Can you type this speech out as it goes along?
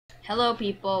Hello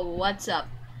people, what's up?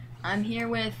 I'm here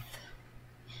with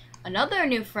another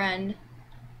new friend,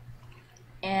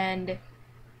 and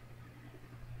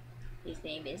his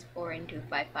name is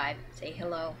Orin255. Say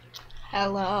hello.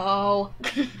 Hello.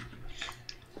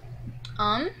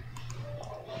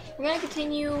 We're gonna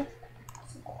continue,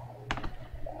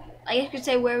 I guess you could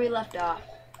say, where we left off.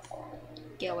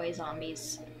 Getaway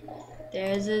zombies.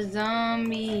 There's a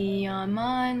zombie on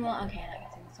my lawn. Okay, I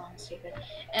can sing the song, stupid.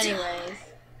 Anyways.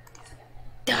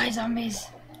 Die, zombies!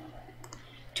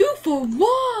 2 for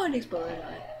 1! Explode.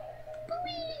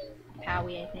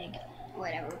 Howie, I think.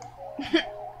 Whatever.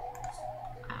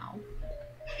 Ow.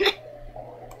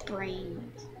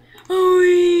 Brains.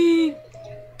 Howie!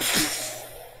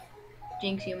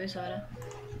 Jinx, you soda.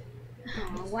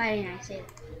 Oh, why didn't I say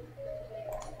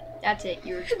that? That's it,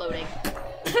 you're exploding.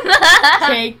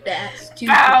 Take that,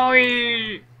 stupid.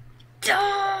 Howie!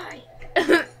 Die!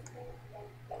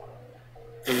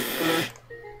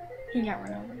 He got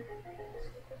run over.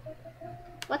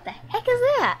 What the heck is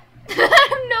that? I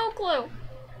have no clue.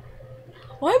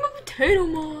 I'm a potato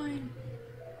mine.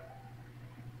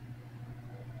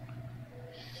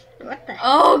 What the heck?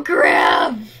 Oh,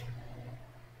 crap!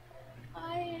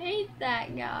 I hate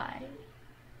that guy.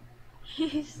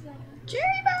 He's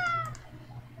cherry bomb.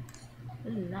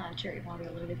 This is not a cherry bomb, you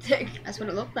lunatic. That's what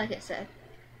it looked like it said.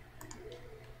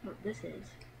 What this is.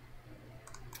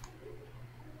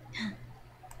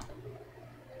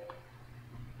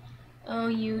 Oh,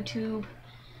 YouTube.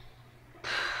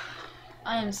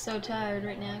 I am so tired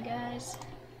right now, guys.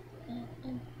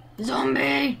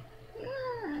 Zombie!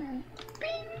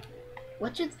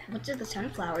 What do the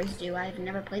sunflowers do? I've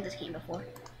never played this game before.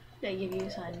 They give you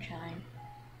sunshine.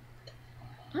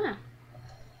 Huh.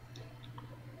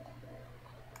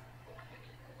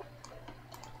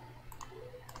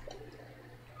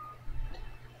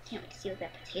 Can't wait to see what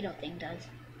that potato thing does.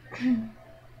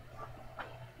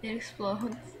 It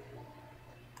explodes.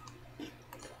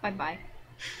 Bye-bye.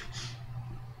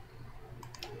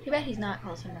 Too bad he's not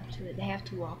close enough to it. They have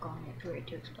to walk on it for it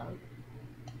to explode.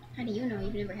 How do you know?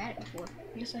 You've never had it before.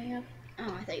 Yes, I have.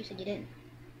 Oh, I thought you said you didn't.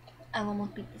 I've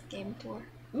almost beat this game before.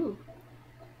 Ooh.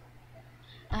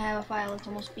 I have a file that's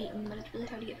almost beaten, but it's really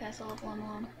hard to get past the level I'm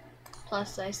on.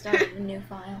 Plus, I started a new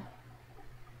file.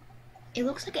 It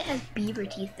looks like it has beaver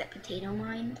teeth, that potato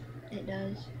mine. It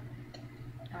does.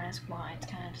 Don't ask why. It's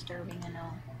kind of disturbing, I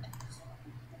know.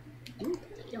 Ooh,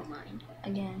 potato mine.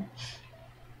 Again.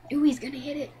 Ooh, he's gonna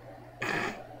hit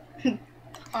it.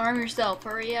 Arm yourself.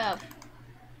 Hurry up.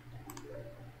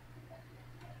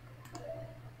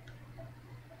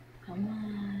 Come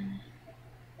on.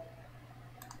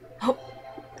 Oh.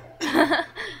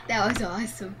 That was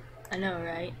awesome. I know,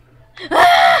 right?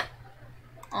 Ah!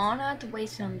 Oh, not to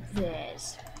waste on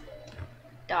this.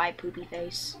 Die, poopy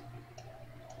face.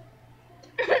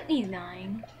 He's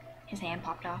dying. His hand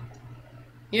popped off.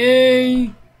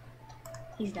 Yay!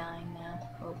 He's dying now.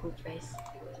 Oh, poop face.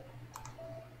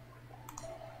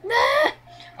 Ah!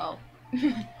 Oh.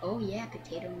 Oh yeah,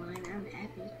 potato mine. I'm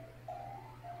happy.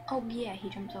 Oh yeah, he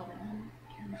jumps over them.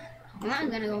 Well, I'm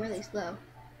gonna go really slow.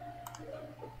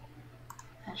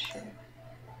 That's true.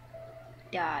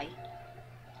 Die.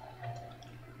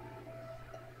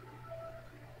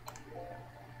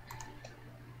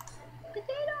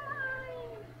 Potato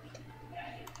mine.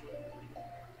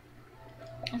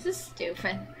 This is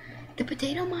stupid. The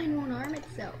potato mine won't arm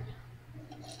itself.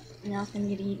 Now it's gonna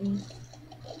get eaten.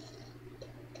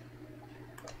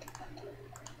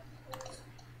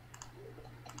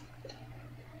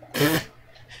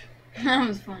 That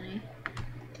was funny.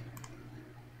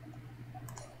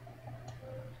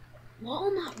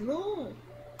 Walnut roll.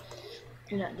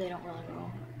 They don't really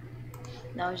roll.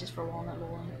 That was just for walnut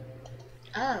rolling.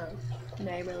 Oh.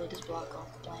 They really just block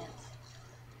off the plants.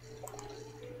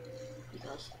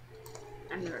 Because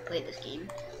I've never played this game.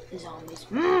 the zombies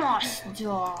must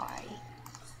die.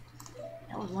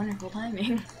 That was wonderful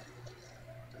timing.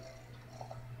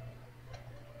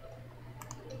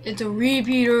 It's a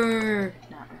repeater.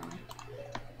 Not really.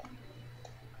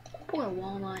 Poor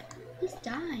walnut. He's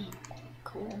dying.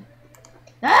 Cool.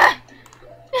 Ah!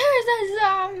 There's a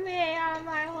zombie on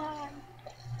my lawn.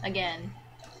 Again.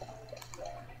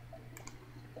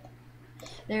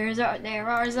 There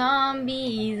are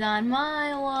zombies on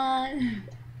my lawn.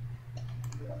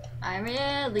 I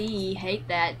really hate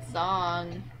that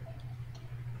song.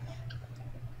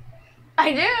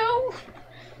 I do.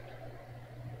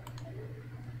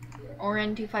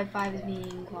 Orin255 is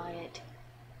being quiet.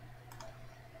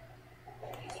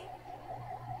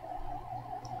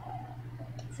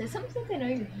 Say something I know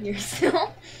you're here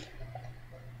still.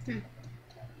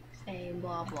 Say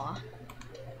blah blah.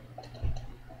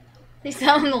 Please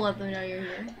tell him to let them know you're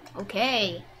here.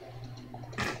 Okay.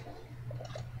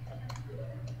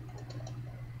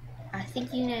 I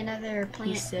think you need another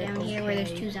plant said down here where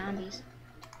there's okay. 2 zombies.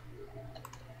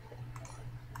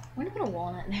 I'm gonna put a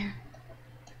walnut there.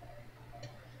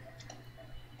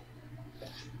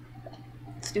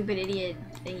 Stupid idiot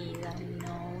thingy that he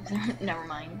knows. Never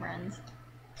mind, friends.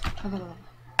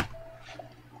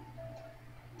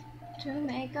 To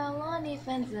make a long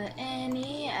defense at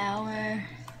any hour.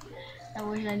 I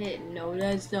wish I didn't know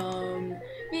that song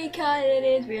because it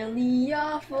is really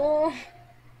awful.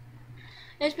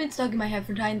 It's been stuck in my head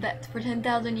for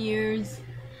 10,000 years,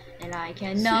 and I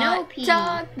cannot Snoopy.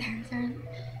 talk.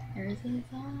 There's a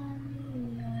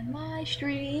zombie on my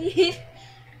street.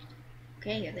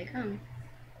 Okay, here they come.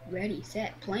 Ready,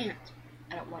 set, plant.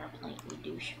 I don't want to plant, you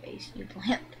douche face. You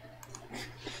plant.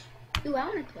 Ooh, I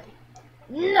want to play.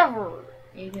 Never.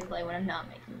 You can play when I'm not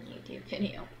making the YouTube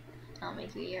video. I'll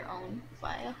make you your own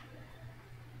file.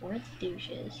 Where the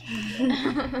douches?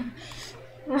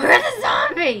 Where are the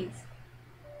zombies?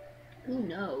 Who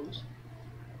knows?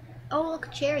 Oh, look, a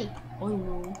cherry. Oh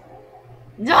no.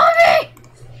 Zombie!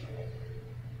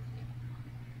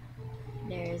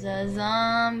 There's a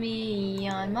zombie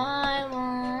on my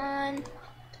lawn.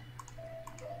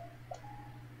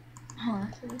 Oh,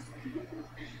 that's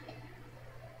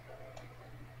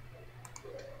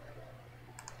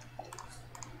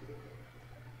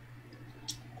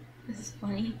This is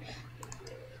funny.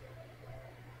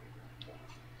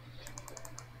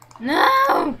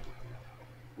 No!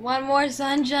 One more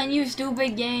sunshine, you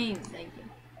stupid game. Thank you.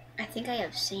 I think I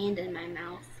have sand in my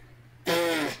mouth.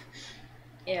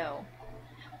 Ew.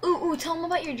 Ooh, tell them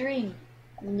about your dream.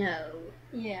 No.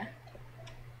 Yeah.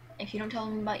 If you don't tell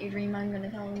them about your dream, I'm gonna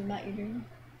tell them about your dream.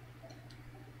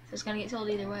 So it's gonna get told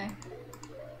either way.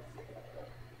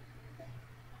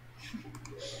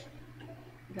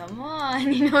 Come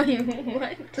on, you know you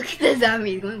want. Look at the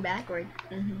zombies going backward.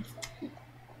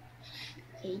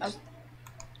 Oh.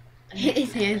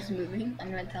 His hand's moving.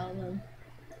 I'm gonna tell them.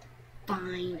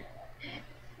 Fine.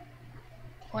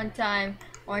 One time,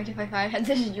 Orange255 had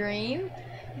this dream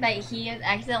that he had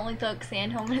accidentally took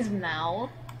sand home in his mouth.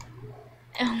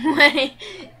 And when he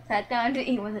sat down to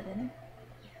eat, was it dinner?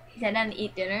 He sat down to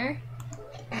eat dinner.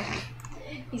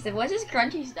 He said, "What's this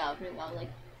crunchy stuff?" And I was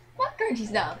like, "What crunchy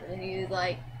stuff?" And he was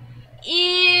like,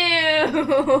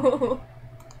 "Ew."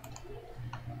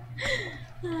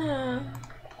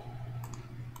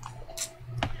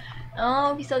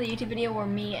 Oh, if you saw the YouTube video where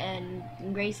me and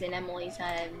Grace and Emily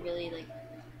sounded really like,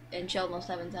 and Sheldon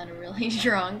 07 sounded really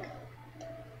drunk.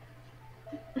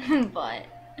 But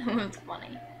it was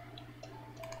funny.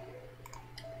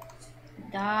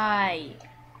 Die.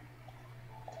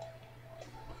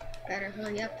 Better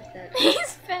hurry up with that.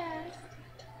 He's fast.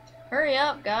 Hurry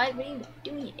up, guys. What are you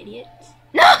doing, you idiots?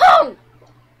 No!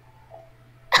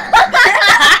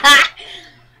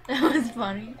 That was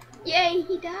funny. Yay,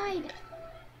 he died.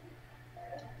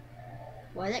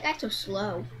 Why is that guy so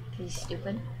slow? He's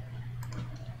stupid.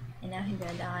 And now he's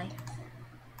gonna die.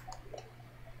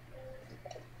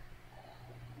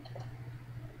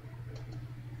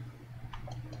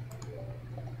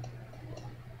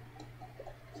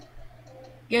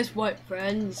 Guess what,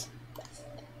 friends?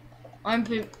 I'm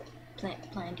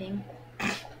planting.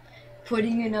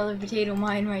 Putting another potato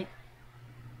mine right.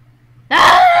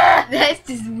 Ah! That's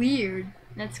just weird.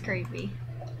 That's creepy.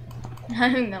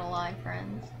 I'm gonna lie,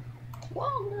 friends.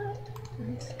 Walnut.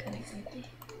 That's kind of creepy.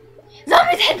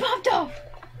 Zombie's head popped off!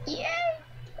 Yay!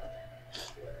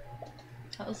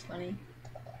 That was funny.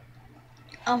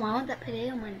 Oh, I want that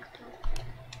potato mine explode.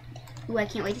 Ooh, I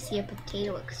can't wait to see a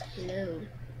potato explode.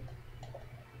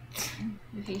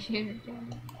 If you shoot it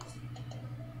down.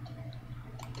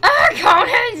 Ah,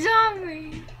 conehead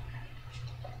zombie!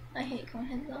 I hate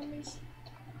conehead zombies.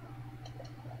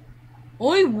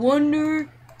 I wonder.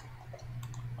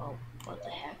 Oh, what the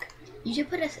heck? You should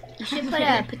put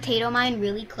a potato mine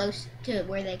really close to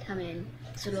where they come in,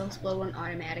 so it'll explode one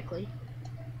automatically.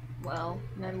 Well,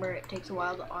 remember it takes a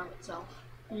while to arm itself.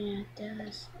 Yeah, it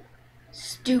does.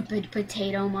 Stupid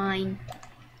potato mine.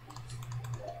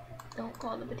 Don't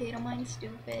call the potato mine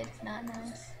stupid. It's not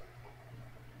nice.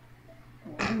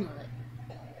 Walnut.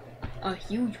 A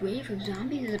huge wave of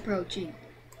zombies is approaching.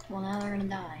 Well, now they're gonna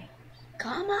die.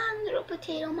 Come on, little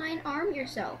potato mine, arm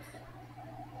yourself.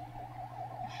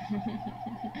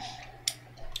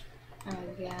 Oh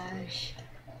gosh.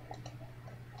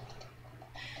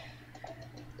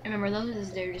 Remember, those are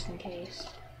just there just in case.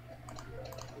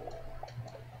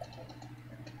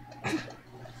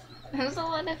 There's a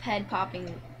lot of head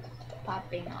popping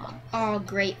off. All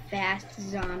great fast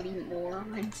zombie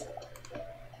morons.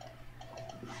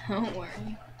 Don't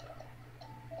worry.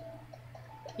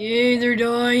 Yay, they're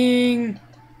dying!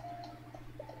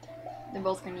 They're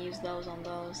both gonna use those on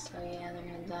those, so yeah, they're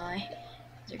gonna die.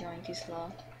 They're going too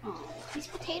slow. Oh, these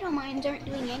potato mines aren't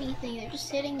doing anything. They're just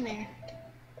sitting there.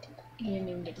 He didn't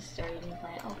even get to start even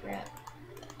plant. Oh crap.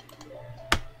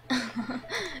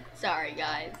 Sorry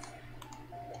guys.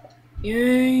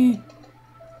 Yay!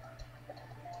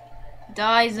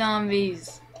 Die,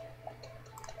 zombies!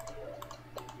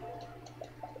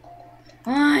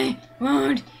 Why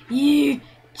won't you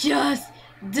just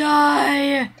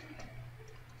die?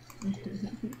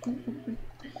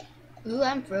 Ooh,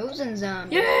 I'm frozen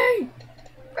zombie. Yay!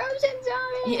 Frozen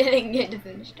zombie! You didn't get to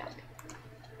finish talking.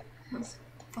 That's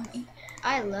funny.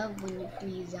 I love when you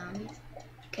freeze zombies.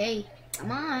 Okay,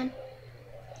 come on.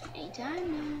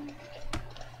 Anytime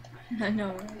now. I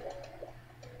know.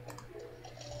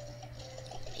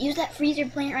 Use that freezer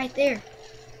plant right there.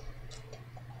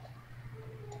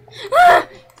 Ah!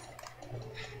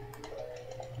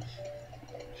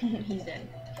 He's dead.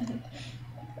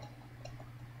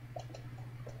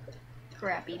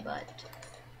 Crappy butt.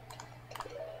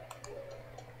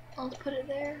 I'll put it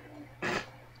there.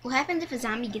 What happens if a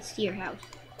zombie gets to your house?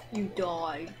 You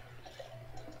die.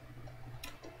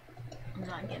 I'm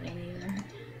not getting either.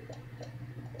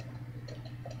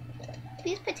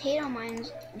 These potato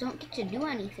mines don't get to do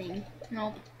anything.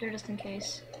 Nope, they're just in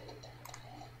case.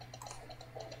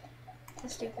 The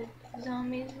stupid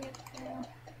zombies get through.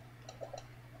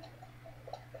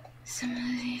 Some of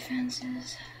the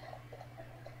defenses.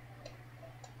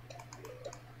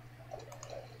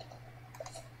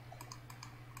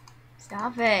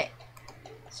 Stop it.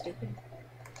 Stupid.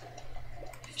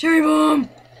 Cherry bomb!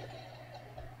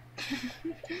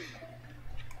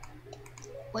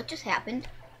 What just happened?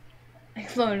 I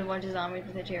exploded a bunch of zombies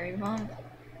with a cherry bomb.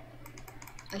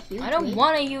 A huge I don't wave?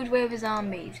 want a huge wave of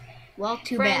zombies. Well,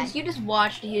 too Friends, bad. you just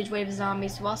watched a huge wave of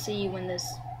zombies, so I'll see you when this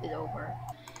is over.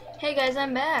 Hey guys,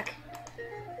 I'm back.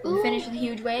 We Ooh. finished with a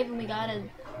huge wave and we got a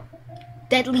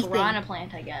Deadly piranha thing.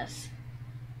 plant, I guess.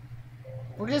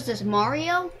 What is this,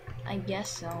 Mario? I guess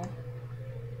so.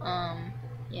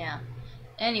 Yeah.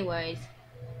 Anyways,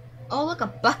 Oh, look, a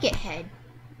bucket head.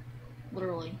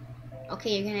 literally.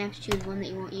 Okay, you're gonna have to choose one that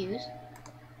you won't use.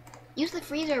 Use the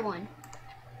freezer one.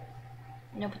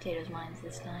 No potatoes mines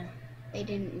this time. They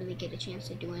didn't really get a chance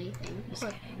to do anything. Just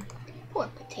kidding. Poor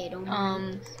potato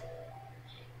mines.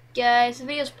 Guys, the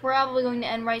video's probably going to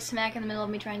end right smack in the middle of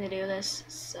me trying to do this,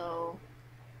 so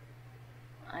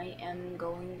I am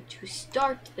going to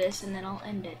start this and then I'll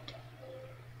end it.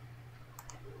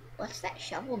 What's that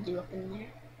shovel do up in there?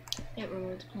 It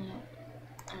removes plant.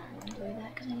 I don't want to do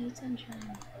that because I need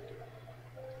sunshine.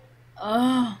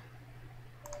 Oh!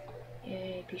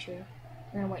 Yay, be sure.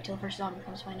 We're gonna wait till the first zombie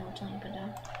comes so I know which lane to put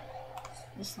down.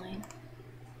 This lane.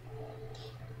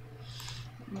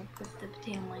 I'm gonna put the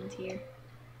potato mines here.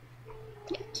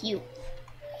 Yeah, cute.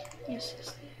 Yes,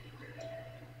 yes.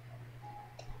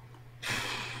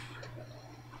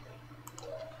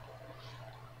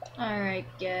 Alright,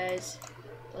 guys.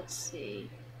 Let's see.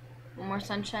 One more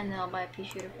sunshine, then I'll buy a pea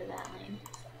shooter for that lane.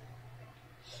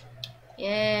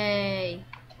 Yay!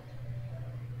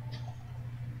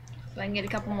 So I can get a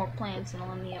couple more plants and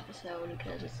I'll end the episode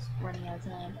because it's running out of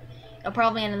time. It'll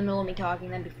probably end in the middle of me talking,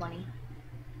 that'd be funny.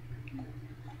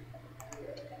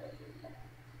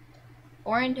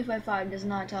 Orange 255 does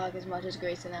not talk as much as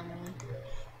Grace and Emily.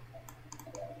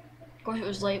 Of course, it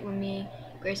was late when me,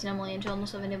 Grace, and Emily and Children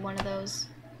Seven did one of those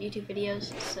YouTube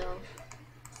videos, so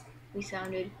we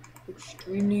sounded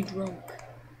extremely drunk.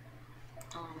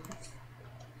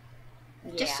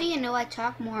 Yeah. Just so you know, I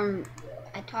talk more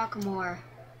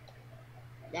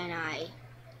than I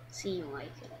seem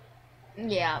like.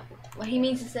 Yeah, what he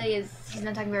means to say is he's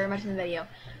not talking very much in the video,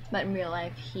 but in real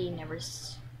life he never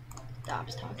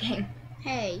stops talking.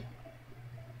 Hey.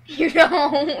 You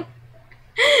don't.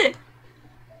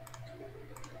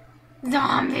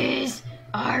 Zombies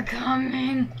are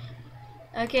coming.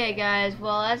 Okay, guys.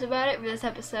 Well, that's about it for this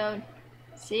episode.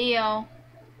 See y'all.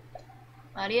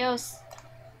 Adios.